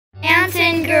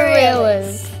mountain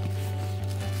gorillas.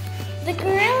 The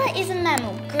gorilla is a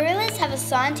mammal. Gorillas have a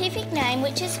scientific name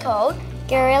which is called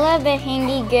Gorilla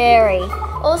bahingiguri.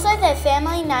 Also, their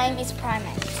family name is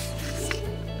primates.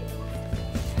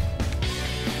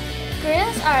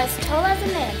 Gorillas are as tall as a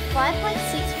man,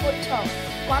 5.6 foot tall,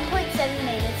 1.7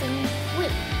 metres in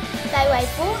width. They weigh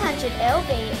 400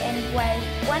 lb and weigh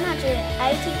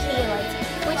 180 kilos,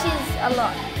 which is a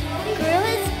lot.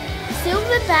 Gorillas'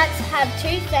 silverbacks have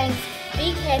 2 fangs,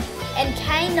 big head and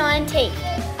canine teeth.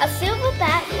 A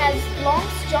silverback has long,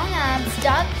 strong arms,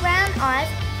 dark brown eyes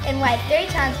and weigh 3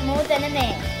 times more than a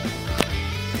man.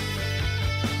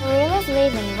 Gorillas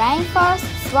live in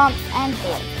rainforests, swamps and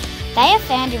fields. They are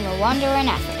found in Rwanda and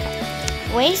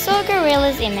Africa. We saw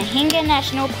gorillas in Mahinga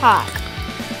National Park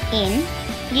in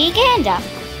Uganda.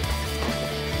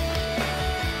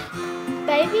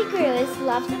 Baby gorillas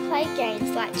love to play games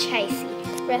like chasing,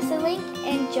 wrestling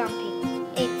and jumping.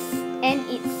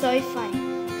 It's so fun.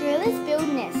 Gorillas build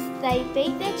nests. They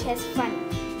beat their chests funny.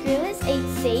 Gorillas eat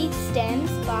seeds,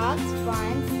 stems, barks,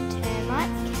 vines,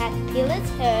 termites, caterpillars,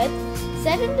 herbs,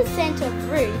 7% of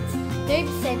roots,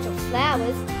 3% of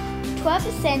flowers,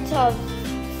 12% of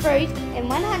fruit and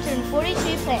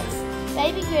 142 plants.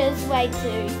 Baby gorillas weigh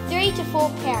 3 to 4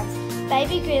 pounds.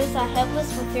 Baby gorillas are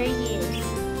helpless for 3 years.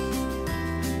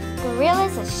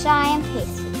 Gorillas are shy and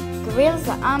peaceful. Gorillas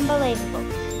are unbelievable.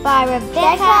 By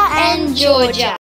Rebecca and Georgia.